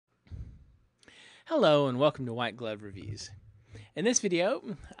Hello and welcome to White Glove Reviews. In this video,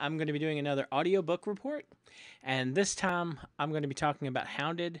 I'm going to be doing another audiobook report, and this time I'm going to be talking about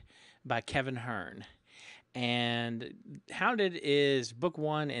Hounded by Kevin Hearne. And Hounded is book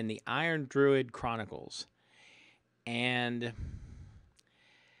one in the Druid Chronicles. And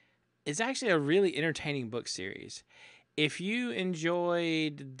it's actually a really entertaining book series. If you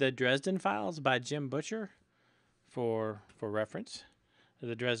enjoyed the Dresden Files by Jim Butcher, for reference,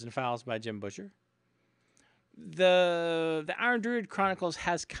 the Dresden Files by Jim Butcher, the Druid Chronicles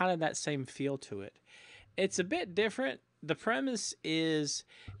has kind of that same feel to it. It's a bit different. The premise is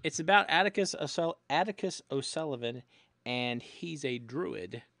it's about Atticus O'Sullivan, and he's a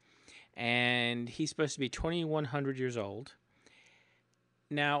druid, and he's supposed to be 2,100 years old.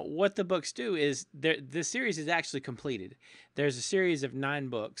 Now, what the books do is this series is actually completed. There's a series of 9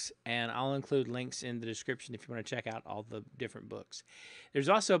 books, and I'll include links in the description if you want to check out all the different books. There's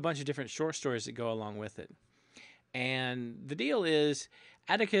also a bunch of different short stories that go along with it. And the deal is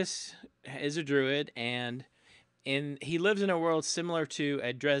Atticus is a druid, and he lives in a world similar to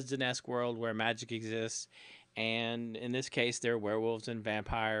a Dresden-esque world where magic exists. And in this case, there are werewolves and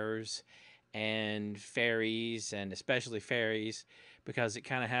vampires and fairies, and especially fairies, because it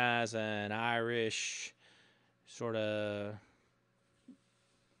kind of has an Irish sort of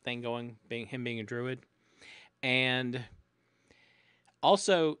thing going, him being a druid. And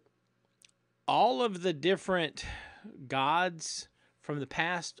also, all of the different gods from the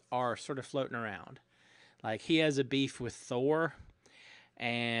past are sort of floating around. Like, he has a beef with Thor,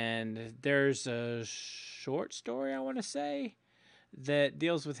 and there's a short story, I want to say, that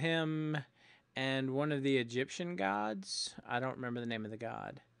deals with him and one of the Egyptian gods. I don't remember the name of the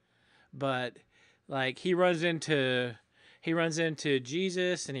god, but like he runs into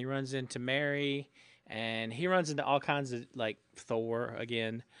Jesus, and he runs into Mary, and he runs into all kinds of, like, Thor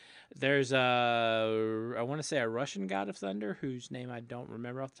again. There's I want to say a Russian god of thunder whose name I don't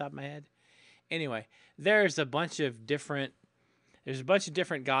remember off the top of my head. Anyway, there's a bunch of different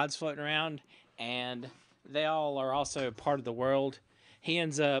gods floating around, and they all are also part of the world. He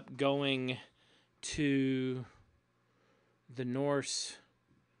ends up going to the Norse,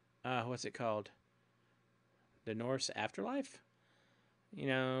 what's it called? The Norse afterlife? You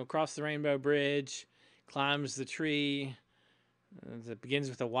know, across the Rainbow Bridge, climbs the tree that begins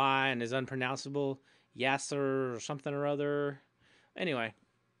with a Y and is unpronounceable, Yasser or something or other. Anyway,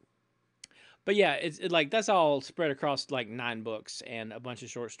 but yeah, it's like that's all spread across like 9 books and a bunch of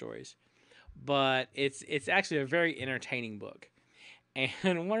short stories. But it's actually a very entertaining book.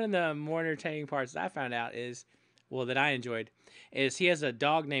 And one of the more entertaining parts that I found out is, well, that I enjoyed, is he has a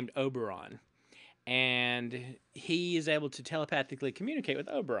dog named Oberon. And he is able to telepathically communicate with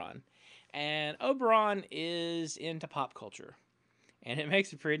Oberon. And Oberon is into pop culture. And it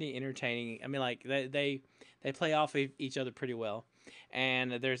makes it pretty entertaining. I mean, like, they play off each other pretty well.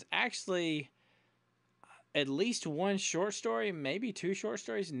 And there's actually at least one short story, maybe 2 short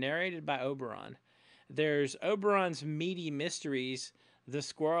stories, narrated by Oberon. There's Oberon's Meaty Mysteries, The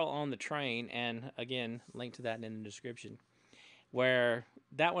Squirrel on the Train, and again, link to that in the description, where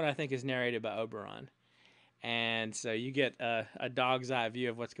that one I think is narrated by Oberon. And so you get a dog's eye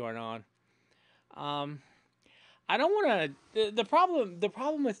view of what's going on. I don't want to. The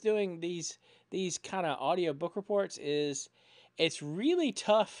problem with doing these kind of audio book reports is it's really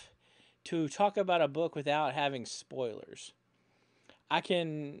tough to talk about a book without having spoilers. I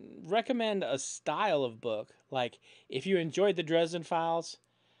can recommend a style of book. Like, if you enjoyed the Dresden Files,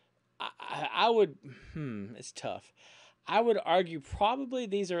 I would. It's tough. I would argue probably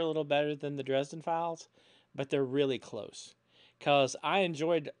these are a little better than the Dresden Files, but they're really close. Because I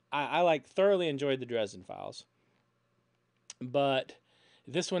like thoroughly enjoyed the Dresden Files. But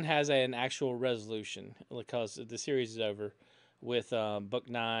this one has an actual resolution because the series is over with book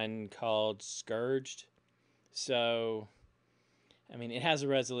 9 called Scourged. So, I mean, it has a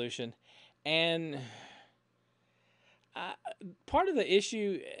resolution. And part of the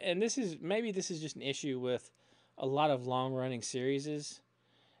issue, and this is just an issue with a lot of long-running series,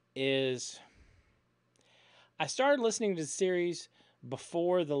 is I started listening to the series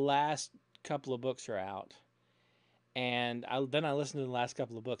before the last couple of books are out. And then I listened to the last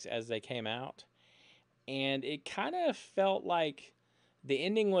couple of books as they came out. And it kind of felt like the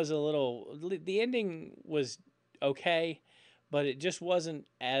ending was okay, but it just wasn't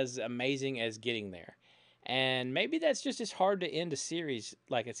as amazing as getting there. And maybe that's just as hard to end a series.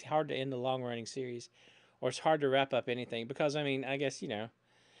 Like, it's hard to end a long-running series, or it's hard to wrap up anything. Because, I mean, I guess,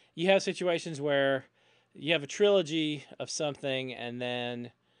 you have situations where you have a trilogy of something, and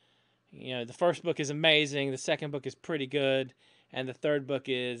then, the first book is amazing, the second book is pretty good, and the third book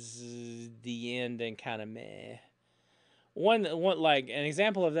is the end and kind of meh. One like an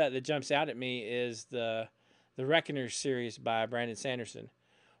example of that jumps out at me is the Reckoners series by Brandon Sanderson,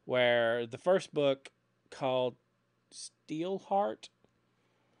 where the first book called Steelheart.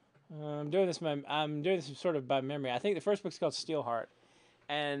 I'm doing this sort of by memory. I think the first book's called Steelheart,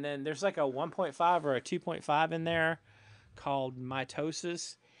 and then there's like a 1.5 or a 2.5 in there called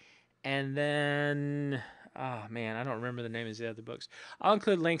Mitosis, and then oh man, I don't remember the names of the other books. I'll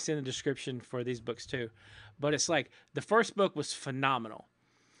include links in the description for these books too. But it's like the first book was phenomenal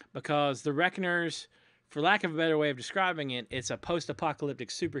because the Reckoners, for lack of a better way of describing it, it's a post-apocalyptic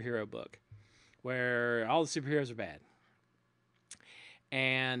superhero book where all the superheroes are bad.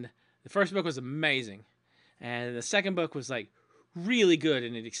 And the first book was amazing. And the second book was like really good,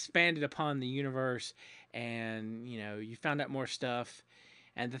 and it expanded upon the universe, and you found out more stuff.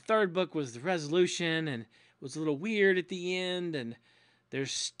 And the third book was the resolution, and it was a little weird at the end, and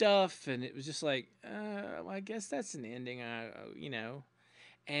there's stuff, and it was just like, well, I guess that's an ending,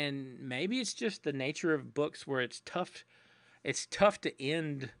 And maybe it's just the nature of books where it's tough to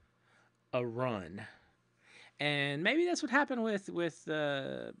end a run. And maybe that's what happened with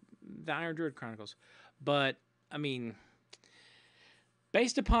the Iron Druid Chronicles. But I mean,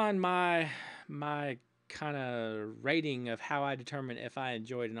 based upon my kind of rating of how I determine if I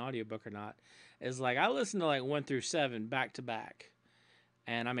enjoyed an audiobook or not, is like I listened to like 1 through 7 back to back.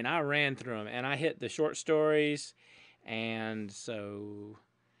 And I mean, I ran through them, and I hit the short stories. And so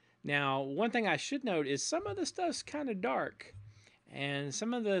now, one thing I should note is some of the stuff's kind of dark, and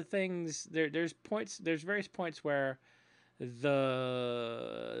some of the things there's various points where the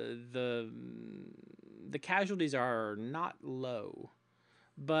casualties are not low,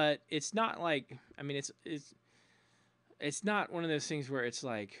 but it's not like, I mean, it's not one of those things where it's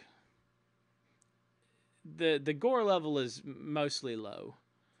like the gore level is mostly low,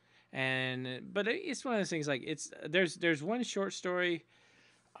 but it's one of those things like there's one short story.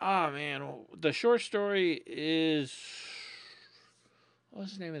 Oh man, the short story is,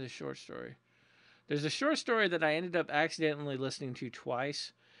 what's the name of the short story? There's a short story that I ended up accidentally listening to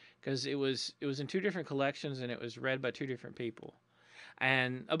twice because it was in 2 different collections and it was read by 2 different people.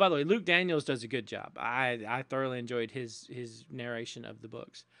 And oh, by the way, Luke Daniels does a good job. I thoroughly enjoyed his narration of the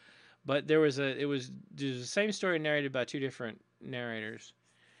books. But there's the same story narrated by 2 different narrators,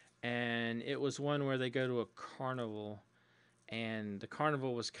 and it was one where they go to a carnival, and the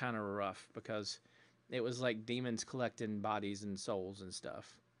carnival was kind of rough because it was like demons collecting bodies and souls and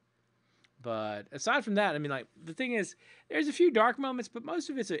stuff. But aside from that, I mean, like, the thing is, there's a few dark moments, but most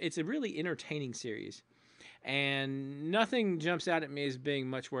of it's a really entertaining series, and nothing jumps out at me as being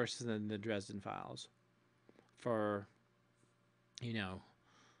much worse than the Dresden Files for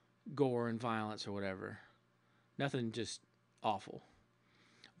gore and violence or whatever. Nothing just awful.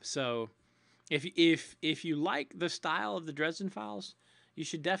 So if you like the style of the Dresden Files, you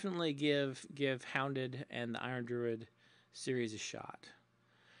should definitely give Hounded and the Iron Druid series a shot.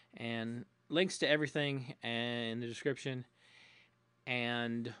 And links to everything in the description.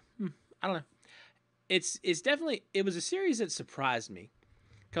 And I don't know. It was a series that surprised me,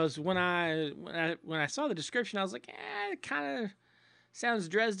 because when I saw the description, I was like, it kind of sounds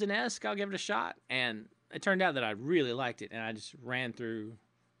Dresden-esque. I'll give it a shot. And it turned out that I really liked it, and I just ran through,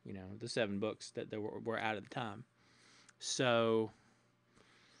 the 7 books that there were out at the time. So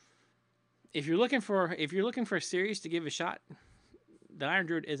if you're looking for a series to give a shot, the Iron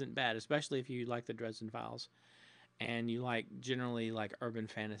Druid isn't bad, especially if you like the Dresden Files and you generally like urban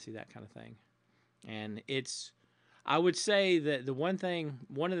fantasy, that kind of thing. And I would say that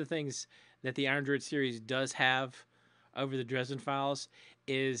one of the things that the Iron Druid series does have over the Dresden Files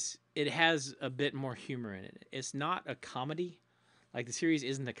is it has a bit more humor in it. It's not a comedy. Like, the series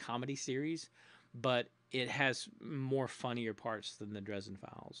isn't a comedy series, but it has more funnier parts than the Dresden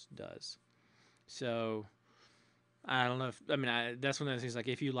Files does. So I don't know that's one of those things, like,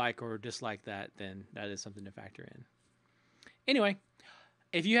 if you like or dislike that, then that is something to factor in. Anyway,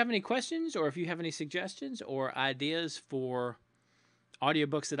 if you have any questions, or if you have any suggestions or ideas for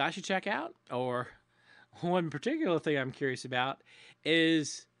audiobooks that I should check out, or one particular thing I'm curious about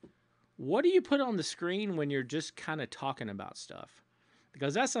is, what do you put on the screen when you're just kind of talking about stuff?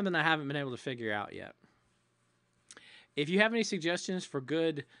 Because that's something I haven't been able to figure out yet. If you have any suggestions for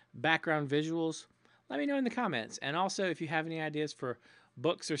good background visuals, let me know in the comments. And also, if you have any ideas for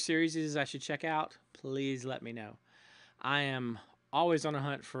books or series I should check out, please let me know. I am always on a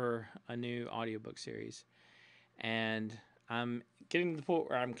hunt for a new audiobook series. And I'm getting to the point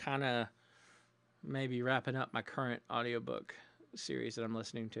where I'm kind of maybe wrapping up my current audiobook series that I'm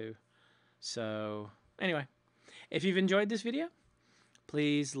listening to. So anyway, if you've enjoyed this video,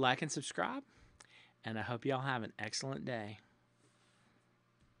 Please like and subscribe, and I hope y'all have an excellent day.